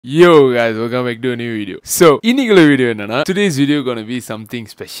Yo guys, welcome back to a new video. So, இன்னைக்குள்ள video என்னன்னா, today's video gonna be something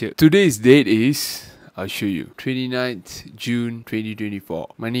special. Today's date is, I'll show you, 29th June 2024.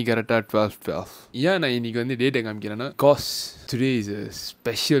 மணி கரெக்டா 12:12. ஏன் நான் இன்னைக்கு வந்து டேட்டை காமிக்கிறேன்னா, cause today is a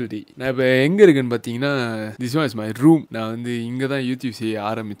special day. நான் இப்போ எங்கே இருக்குன்னு பார்த்தீங்கன்னா, this one is my room. நான் வந்து இங்கே தான் யூடியூப் செய்ய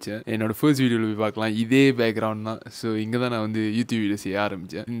ஆரம்பித்தேன். என்னோட ஃபர்ஸ்ட் வீடியோவில் போய் பார்க்கலாம், இதே பேக்ரவுண்ட் தான். ஸோ இங்கே தான் நான் வந்து யூடியூப் வீடியோ செய்ய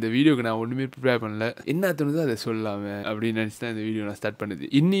ஆரம்பித்தேன். இந்த வீடியோக்கு நான் ஒன்றுமே ப்ரிப்பேர் பண்ணல, என்ன தோணுதோ அதை சொல்லாம அப்படின்னு நினச்சி தான் இந்த வீடியோ நான் ஸ்டார்ட் பண்ணுது.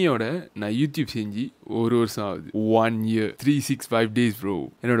 இன்னையோட நான் யூடியூப் செஞ்சு ஒரு வருஷம் ஆகுது. 1 year 365 days bro.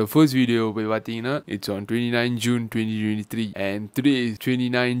 என்னோட ஃபர்ஸ்ட் வீடியோ போய் பார்த்தீங்கன்னா, it's on 29 June 2023 and today is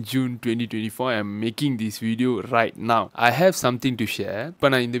 29 June 2024. I'm making this video right now. I have something to share. இப்போ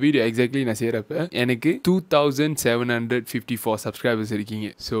நான் இந்த வீடியோ எக்ஸாக்ட்லி நான் செய்கிறப்ப எனக்கு 2754 subscribers இருக்கீங்க.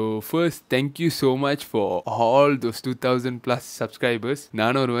 So first thank you so much for all those 2000 plus subscribers.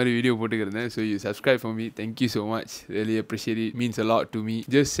 நானும் ஒரு மாதிரி வீடியோ போட்டுக்கிறேன். So you subscribe for me. Thank you so much. Really appreciate it. Means a lot to me.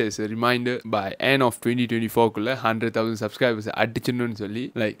 Just as a reminder, by end of 2024 குள்ள 100,000 subscribers அடிச்சணும்னு சொல்லி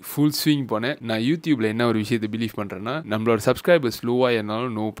like full swing போனேன். நான் யூடியூப்ல என்ன ஒரு விஷயத்தை பிலீவ் பண்றேன்னா, நம்மளோட சப்ஸ்கிரைபர்ஸ் ஸ்லோவா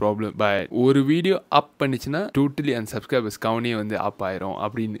இருந்தாலும் நோ ப்ராப்ளம், பட் ஒரு வீடியோ அப் பண்ணிச்சுன்னா டோட்டலி அந்த சப்ஸ்கிரைபர்ஸ் கவுனே வந்து அப் ஆயிரும்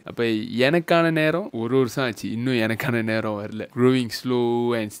அப்படின்னு. அப்ப எனக்கான நேரம் ஒரு வருஷம் ஆச்சு, இன்னும் எனக்கான நேரம் வரல. க்ரோவிங் ஸ்லோ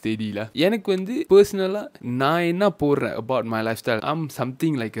அண்ட் ஸ்டெடில எனக்கு வந்து பர்சனலா நான் என்ன போடுறேன் about my life style, I'm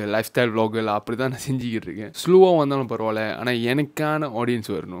something like life style vlogger அப்படிதான் நான் செஞ்சுக்கிட்டு இருக்கேன். ஸ்லோவா வந்தாலும் பரவாயில்ல, ஆனா எனக்கான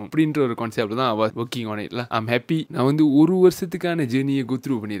ஆடியன்ஸ் வரணும் அப்படின்ற ஒரு கான்செப்ட் தான் ஒர்க்கிங் ஆன் இட்ல. I'm happy. நான் வந்து ஒரு வருஷத்துக்கான ஜேர்னியை கோ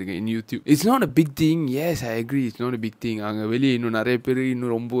த்ரூ பண்ணியிருக்கேன் in YouTube. It's not a big thing. S I agree, it's not a big thing. அங்கே வெளியே இன்னும் நிறைய பேர்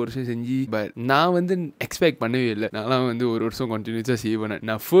இன்னும் ரொம்ப வருஷம் செஞ்சு, பட் நான் வந்து எக்ஸ்பெக்ட் பண்ணவே இல்லை. நான் வந்து ஒரு வருஷம் கண்டினியூஸாக செய்வேன்.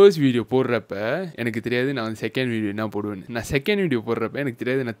 நான் ஃபர்ஸ்ட் வீடியோ போடுறப்ப எனக்கு தெரியாது நான் வந்து செகண்ட் வீடியோ என்ன போடுவேன். நான் செகண்ட் வீடியோ போடுறப்ப எனக்கு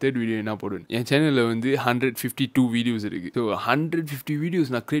தெரியாது நான் தேர்ட் வீடியோ என்ன போடுவேன். என் சேனலில் வந்து 152 வீடியோஸ் இருக்கு. ஸோ 150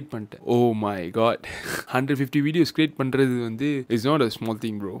 வீடியோஸ் நான் கிரியேட் பண்ணிட்டேன். Oh my God, 150 videos create பண்ணுறது வந்து it's not a small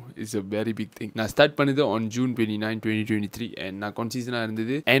thing bro, it's a very big thing. நான் ஸ்டார்ட் பண்ணது ஆன் June 29, 2023 அண்ட் நான் கன்சிஸ்டன்டாக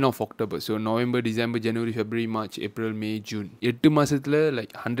இருந்தது end of October. So November, December, January, February, March, April, May, June 8 மாதத்தில்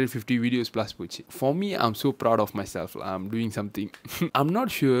like 150 videos plus போச்சு. For me I'm so proud of my self. I'm doing something. I'm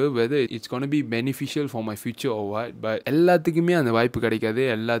not sure whether it's gonna be beneficial for my future R what, but எல்லாத்துக்குமே அந்த வாய்ப்பு கிடைக்காது,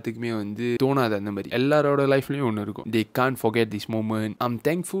 எல்லாத்துக்குமே வந்து தோணாது. அந்த மாதிரி எல்லாரோட லைஃப்லையும் ஒன்று இருக்கும். They can't forget this moment. I'm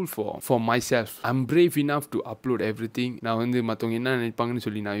thankful for myself. I'm brave enough to upload everything. நான் வந்து மற்றவங்க என்ன நினைப்பாங்கன்னு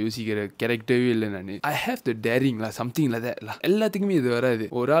சொல்லி நான் யோசிக்கிற கேரக்டரே இல்லை நான். I have the daring lah, something like that lah. எல்லாத்துக்குமே இது வராது.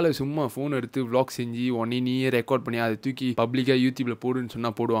 ஒரு ஆள் சும்மா ஃபோன் எடுத்து vlog செஞ்சு உடனே நீயே ரெக்கார்ட் பண்ணி அதை தூக்கி பப்ளிக்காக யூடியூப்ல போடுன்னு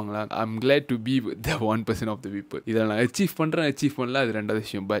சொன்னால் போடுவாங்களா? I'm glad to be the 1% of the people. இதை நான் அச்சீவ் பண்ணல, அது ரெண்டாவது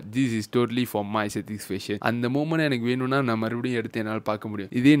விஷயம். But this is totally for my satisfaction. அந்த மோமெண்ட் எனக்கு வேணும்னா நான் மறுபடியும் எடுத்து என்னால் பார்க்க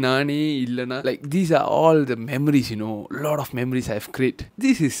முடியும். இதே நானே இல்லைனா like these are all the memories, you know, lot of memories I have created.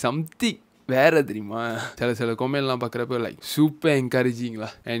 This is something வேற தெரியுமா? சில கொமெண்ட்லாம் பார்க்குறப்ப லைக் சூப்பர் என்கரேஜிங்லா.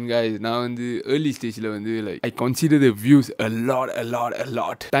 அண்ட் கைஸ், நான் வந்து ஏர்லி ஸ்டேஜில் வந்து like I consider the views a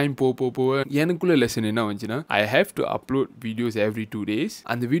lot. Time போக எனக்குள்ள லெசன் என்ன வந்துச்சுன்னா, I have to upload videos every 2 days.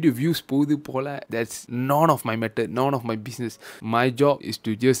 அந்த வீடியோ வியூஸ் போகுது போல, that's none of my method, none of my business. My job is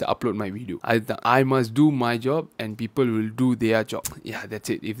to just upload my video. அதுதான், I must do my job and people will do their job. Yeah,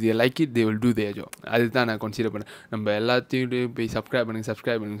 that's it. If they like it, they will do their job. அதுதான் நான் consider பண்ணேன். நம்ம எல்லாத்தையும் போய் subscribe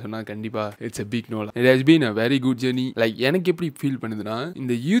பண்ணுங்க சொன்னால் கண்டிப்பாக it's a big no. It has been a very good journey. Like எனக்கு எப்படி ஃபீல் பண்ணுதுன்னா,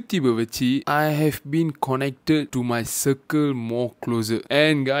 இந்த யூடியூபை வச்சு I have been connected to my circle more closer.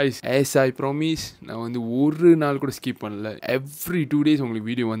 And guys, as I promise, நான் வந்து ஒரு நாள் கூட ஸ்கிப் பண்ணல. Every 2 days உங்களுக்கு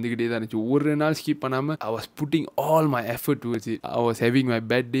வீடியோ வந்துகிட்டே தான் இருந்துச்சு. ஒரு நாள் ஸ்கிப் பண்ணாம I was putting all my effort towards it. I was having my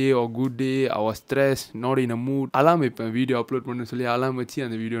bad day or good day. I was stressed, not in a mood. அலாம் வைப்பேன் வீடியோ அப்லோட் பண்ண சொல்லி, அலாம் வச்சு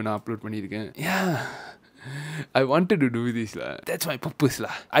அந்த வீடியோ நான் அப்லோட் பண்ணியிருக்கேன். Yeah, I wanted to do this lah. That's my purpose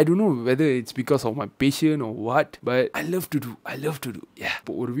lah. I don't know whether it's because of my passion or what, but I love to do. Yeah.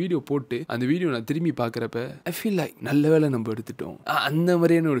 இப்போ ஒரு video போட்டு அந்த video நான் திரும்பி பார்க்குறப்ப I feel like நல்ல வேலை நம்ம எடுத்துட்டோம், அந்த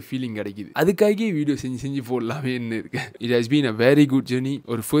மாதிரியான ஒரு ஃபீலிங் கிடைக்குது. அதுக்காகவே வீடியோ செஞ்சு போடலாமேன்னு இருக்கேன். It has been a very good journey.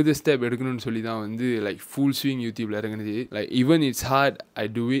 ஒரு further step எடுக்கணும்னு சொல்லி தான் வந்து like full swing யூடியூப்ல இறங்குனது. Like even it's hard, I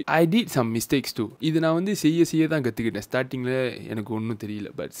do it. I did some mistakes too. இது நான் வந்து செய்ய தான் கற்றுக்கிட்டேன். ஸ்டார்டிங்கில் எனக்கு ஒன்றும் தெரியல,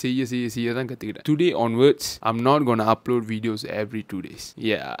 பட் செய்ய தான் கற்றுக்கிட்டேன். Today onwards, I'm not gonna upload videos every 2 days.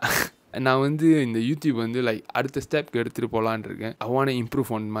 Yeah. நான் வந்து இந்த யூடியூப் வந்து லைக் அடுத்த ஸ்டெப்க்கு எடுத்துகிட்டு போகலான்னு இருக்கேன். I want improve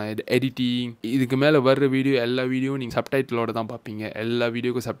on my editing. இதுக்கு மேலே வர்ற வீடியோ எல்லா வீடியோ நீங்கள் சப்டைட்டிலோட தான் பார்ப்பீங்க. எல்லா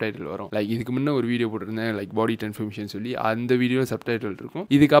வீடியோக்கும் சப்டைட்டில் வரும். லைக் இதுக்கு முன்னே ஒரு வீடியோ போட்டிருந்தேன் லைக் பாடி டிரான்ஸ்ஃபர்மேஷன் சொல்லி, அந்த வீடியோ சப்டைட்டில் இருக்கும்.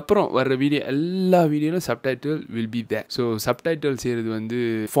 இதுக்கப்புறம் வர்ற வீடியோ எல்லா வீடியோலும் subtitle will be there. So subtitle செய்கிறது வந்து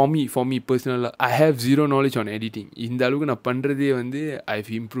ஃபார் மீ பர்சனலாக I have zero knowledge on editing. இந்த அளவுக்கு நான் பண்ணுறதே வந்து I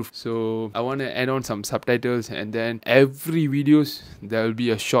have improve. So I want add on some subtitles and then every videos there will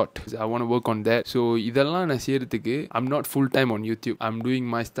be a short. I want to work on that. So இதெல்லாம் நான் செய்யறதுக்கு I'm not full time on YouTube. I'm doing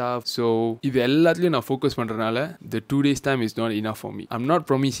my stuff. So இது எல்லாத்துலயும் நான் focus பண்றனால the 2 days time is not enough for me. I'm not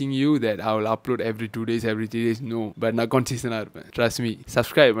promising you that I will upload every 2 days, every 3 days. No. But நான் consistent இருப்பேன். Trust me.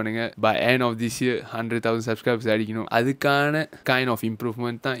 Subscribe பண்ணுங்க. By end of this year 100,000 subscribers அடிக்கணும். அதுக்கான kind of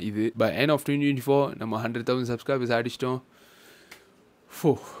improvement தான் இது. By end of 2024 நம்ம 100,000 subscribers அடிச்சிட்டோம்.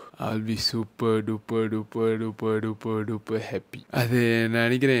 I'll be super duper duper duper duper duper happy. அது நான்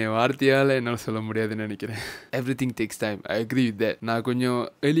நினைக்கிறேன் வார்த்தையால் என்னால் சொல்ல முடியாதுன்னு நினைக்கிறேன். Everything takes time. I agree with that. நான் கொஞ்சம்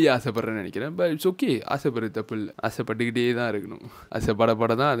வெளியே ஆசைப்படுறேன்னு நினைக்கிறேன். But it's okay. ஆசைப்படுறது தப்பு இல்லை. ஆசைப்பட்டுக்கிட்டே தான் இருக்கணும்.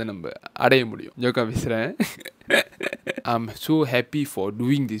 ஆசைப்பட தான் அதை நம்ம அடைய முடியும். ஜோக்கா பேசுகிறேன். I'm so happy for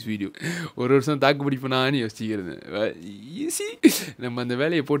doing this video. ஒரு வருஷம் தாக்கு பிடிப்பனான்னு யோசிச்சுக்கிறது. ஈஸி நம்ம அந்த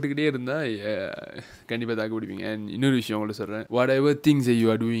வேலையை போட்டுக்கிட்டே இருந்தால் கண்டிப்பாக தாக்கு பிடிப்பீங்க. அண்ட் இன்னொரு விஷயம் உங்களை சொல்கிறேன். What ever things you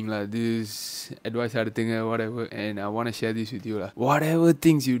are doing this advice எடுத்துங்க whatever, and I want to share this with you lah. Whatever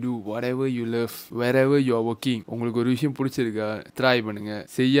things you do, whatever you love, wherever you are working, உங்களுக்கு ஒரு விஷயம் பிடிச்சிருக்கா ட்ரை பண்ணுங்க.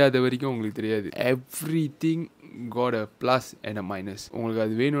 செய்யாத வரைக்கும் உங்களுக்கு தெரியாது. Everything got a plus and a minus. உங்களுக்கு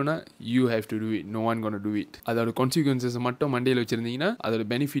அது வேணும்னா you have to do it. No one gonna do it. அதோட consequences மட்டும் மண்டையில் வச்சிருந்தீங்கன்னா அதோட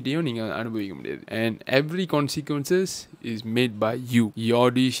பெனிஃபிட்டையும் நீங்க அனுபவிக்க முடியாது. And every consequences is made by you. Your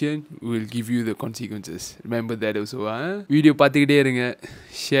decision will give you the consequences. Remember that also. Video பார்த்துக்கிட்டே இருங்க,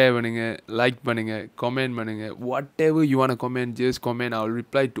 ஷேர் பண்ணுங்க, லைக் பண்ணுங்க, கமெண்ட் பண்ணுங்க. Whatever you want to comment, just comment. I will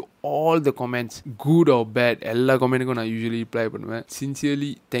reply to all the comments, good or bad. எல்லா கமெண்ட்டுக்கும் நான் usually reply பண்ணுவேன்.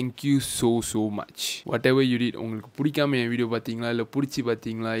 Sincerely, thank you so much. Whatever you did, உங்களுக்கு பிடிக்காம என் வீடியோ பார்த்தீங்களா, இல்லை பிடிச்சி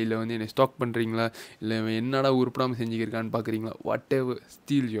பார்த்தீங்களா, இல்லை வந்து என்னை ஸ்டாக் பண்ணுறீங்களா, இல்லை என்னடா உருப்படாமல் செஞ்சுக்கிருக்கான்னு பார்க்குறீங்களா, வாட் எவர்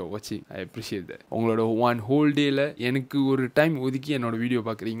ஸ்டில் யூ வாட்சிங், ஐ அப்ரிஷியேட் தட். உங்களோட ஒன் ஹோல் டேயில் எனக்கு ஒரு டைம் ஒதுக்கி என்னோட வீடியோ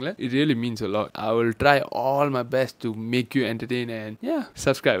பார்க்குறீங்களா, it really means a lot. I will try all my best to make you entertain and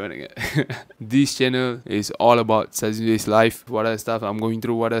subscribe பண்ணுங்க. This channel is all about SaswinZayy's life, what are stuff I'm going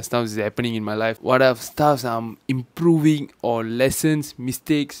through, what are stuff is happening in my life, what are stuff I'm improving or lessons,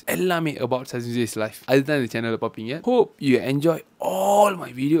 mistakes, எல்லாமே about SaswinZayy's life. அதுதான் இந்த channel பார்ப்பீங்க. Hope you enjoy all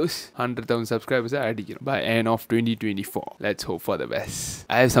my videos. 100,000 subscribers அடிக்கிறோம் by end of 2024. Let's hope for the best.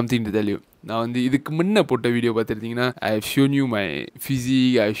 I have something to tell you. நான் வந்து இதுக்கு முன்ன போட்ட வீடியோ பார்த்துருந்தீங்கன்னா I have shown you my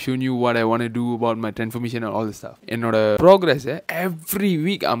physique, I have shown you what I want to do about my transformation and all the stuff. என்னோட progress every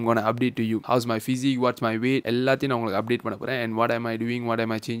week I'm gonna update to you. How's my physique, what's my weight, எல்லாத்தையும் நான் உங்களுக்கு update பண்ண போகிறேன். And what am I doing, what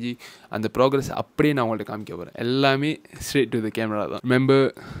am I changing, அந்த progress அப்படியே நான் உங்கள்கிட்ட காமிக்க போகிறேன். எல்லாமே straight to the camera தான். Remember,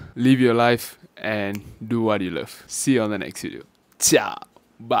 live your life and do what you love. See you on the next video. Ciao.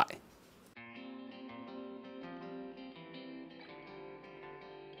 Bye.